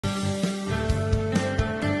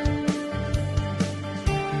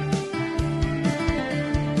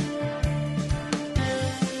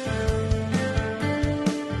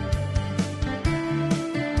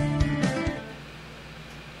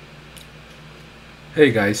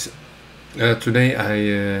Hey guys,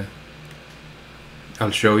 today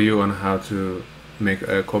I'll show you on how to make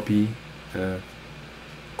a copy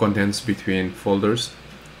contents between folders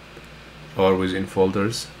or within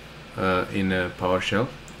folders in a PowerShell,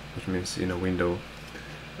 which means in a window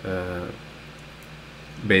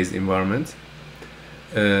based environment.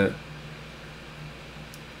 I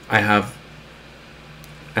have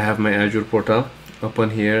my Azure portal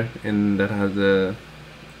open here, and that has the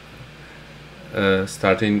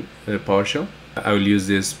starting PowerShell. I will use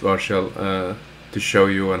this PowerShell to show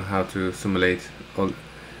you on how to simulate all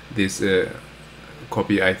these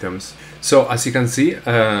copy items. So as you can see,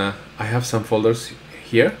 I have some folders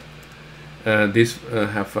here. These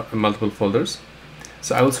have multiple folders.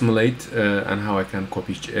 So I will simulate and how I can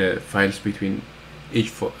copy files between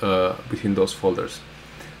between those folders.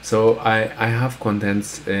 So I have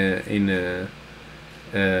contents in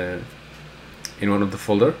one of the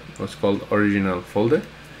folder, what's called original folder,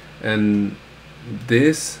 and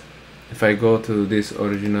this, if I go to this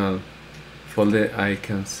original folder, I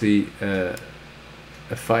can see a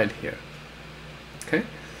file here. Okay,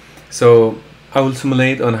 so I will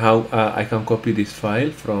simulate on how I can copy this file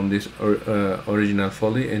from this original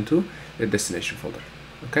folder into the destination folder.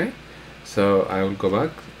 Okay, so I will go back.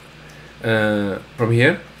 From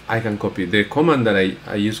here I can copy. The command that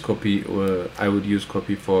I use copy, I would use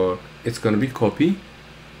copy for, it's going to be copy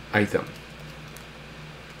item.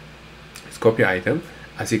 It's copy item.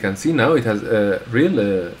 As you can see now, it has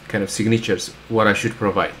real kind of signatures what I should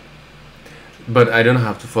provide, but I don't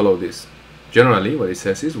have to follow this. Generally what it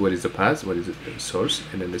says is what is the path, what is the source,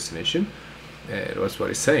 and then destination. That's what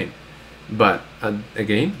it's saying, but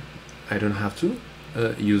again, I don't have to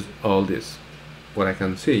use all this. What I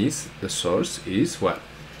can say is the source is what?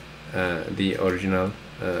 The original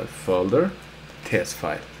folder test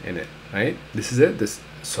file in it, right? This is it, this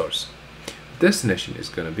source. Destination is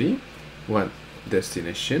going to be what?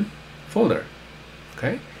 Destination folder.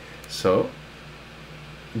 Okay, so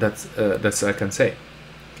that's I can say.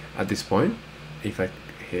 At this point, if I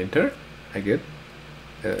hit enter, I get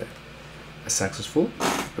a successful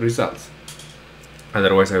result.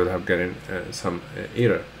 Otherwise I would have gotten some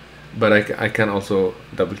error, but I can also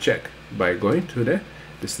double check by going to the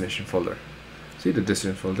destination folder. See, the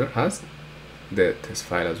destination folder has the test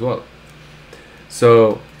file as well.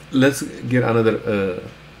 So let's get another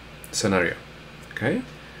scenario. Okay,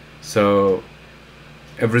 so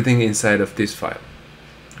everything inside of this file,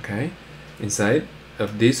 okay, inside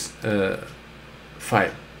of this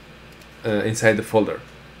file, inside the folder,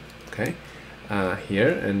 okay, here,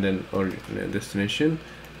 and then destination,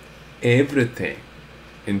 everything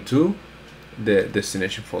into the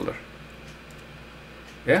destination folder.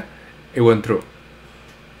 Yeah, it went through.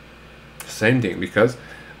 Same thing, because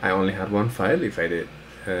I only had one file. If I did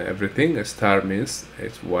everything, a star means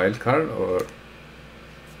it's wildcard or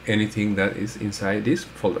anything that is inside this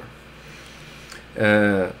folder.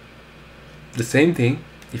 The same thing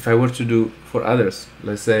if I were to do for others.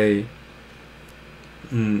 Let's say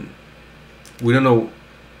we don't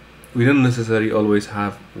necessarily always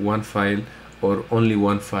have one file or only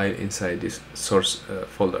one file inside this source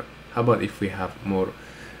folder. How about if we have more,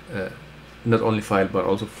 not only file but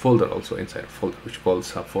also folder also inside a folder, which we call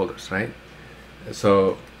subfolders, right?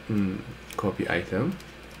 So copy item,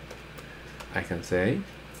 I can say,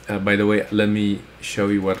 by the way, let me show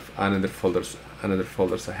you what another folders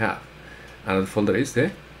I have. Another folder is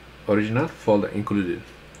the original folder included.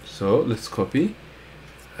 So let's copy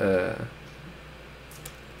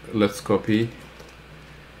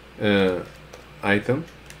item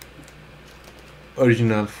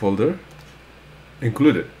original folder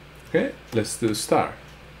included. Okay, let's do star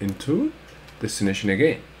into destination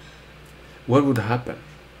again. What would happen?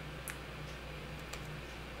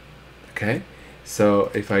 Okay, so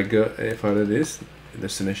if I do this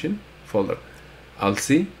destination folder, I'll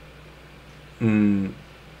see a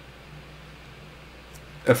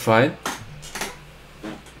file.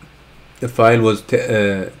 The file was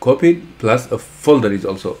copied, plus a folder is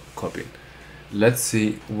also copied. Let's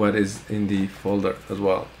see what is in the folder as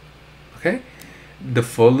well. Okay, the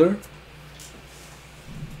folder,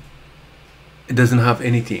 it doesn't have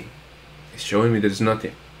anything. It's showing me there's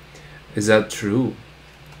nothing. Is that true?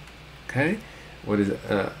 Okay, what is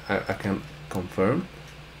I can confirm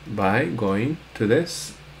by going to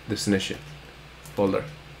this destination folder.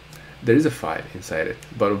 There is a file inside it,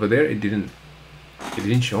 but over there it didn't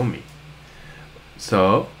show me.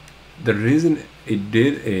 So the reason it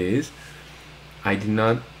did is I did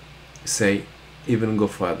not say even go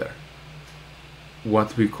further.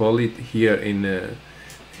 What we call it here in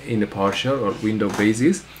the PowerShell or window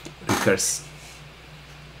basis, recurse.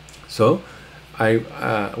 So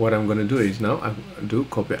what I'm going to do is now I do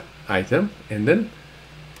copy item and then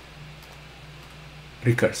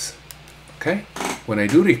recurse. Okay, when I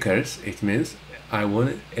do recurse, it means I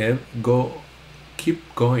want to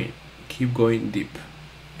keep going deep,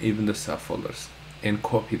 even the subfolders, and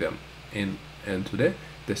copy them into the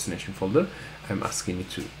destination folder I'm asking it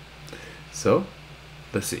to. So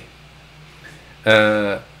let's see.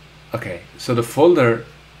 Okay, so the folder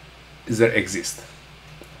is there exist.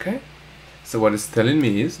 Okay, so what it's telling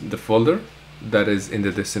me is the folder that is in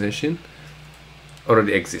the destination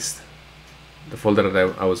already exists. The folder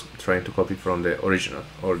that I was trying to copy from the original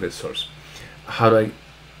or the source. How do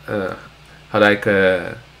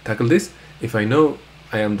I tackle this? If I know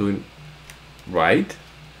I am doing right,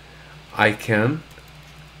 I can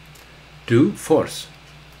do force.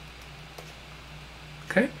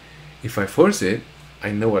 Okay, if I force it,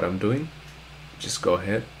 I know what I'm doing. Just go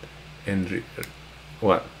ahead and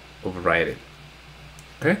override it.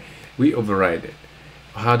 Okay, we override it.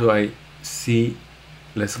 How do I see?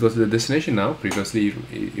 Let's go to the destination now. Previously,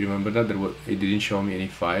 you remember that it didn't show me any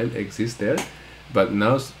file exists there, but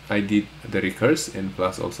now I did the recurse and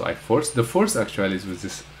plus also I forced. The force actually is with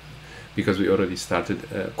this because we already started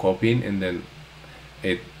copying, and then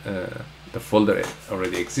the folder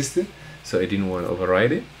already existed, so I didn't want to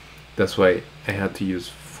override it. That's why I had to use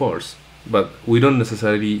force. But we don't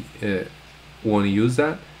necessarily want to use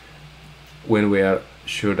that when we are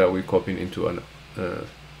sure that we're copying into a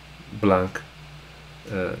blank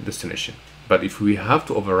destination. But if we have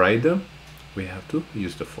to override them, we have to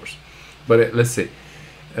use the force. But let's see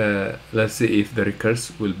if the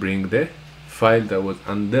recurse will bring the file that was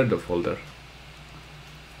under the folder.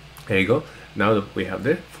 There you go. Now that we have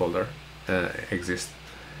the folder exist.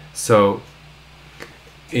 So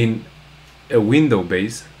in a window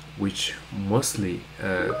base, which mostly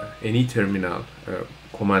any terminal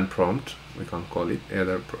command prompt, we can call it,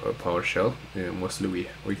 either PowerShell, mostly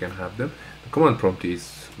we can have them. The command prompt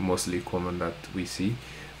is mostly common that we see,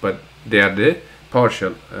 but they are the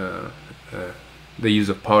PowerShell, the use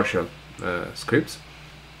of PowerShell scripts,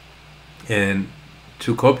 and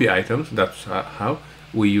to copy items, that's how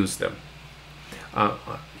we use them.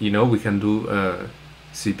 We can do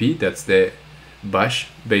CP, that's the bash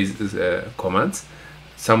based commands.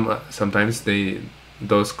 Sometimes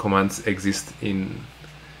those commands exist in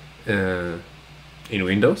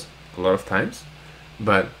Windows a lot of times,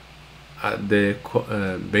 but the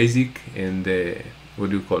basic and the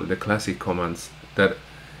classic commands that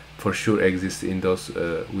for sure exist in those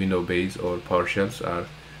window based or PowerShells are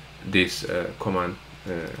this command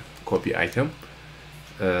copy item,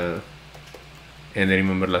 and I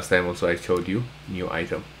remember last time also I showed you new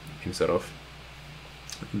item instead of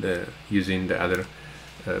using the other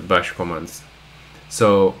bash commands.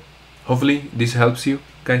 So hopefully this helps you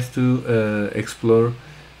guys to explore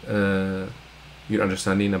your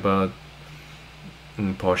understanding about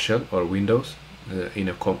PowerShell or Windows in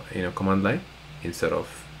a command line instead of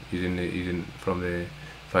using from the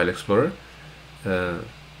file explorer.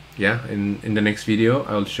 Yeah, in the next video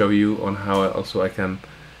I'll show you on how I can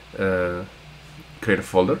create a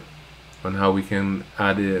folder, on how we can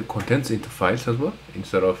add contents into files as well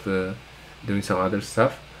instead of doing some other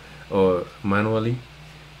stuff or manually,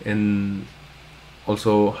 and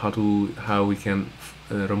also how we can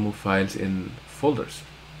remove files in folders.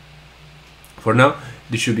 For now,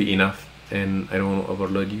 this should be enough, and I don't want to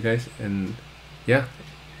overload you guys. And yeah,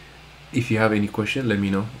 if you have any question, let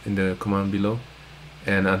me know in the comment below.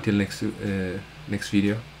 And until next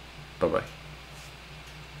video, bye bye.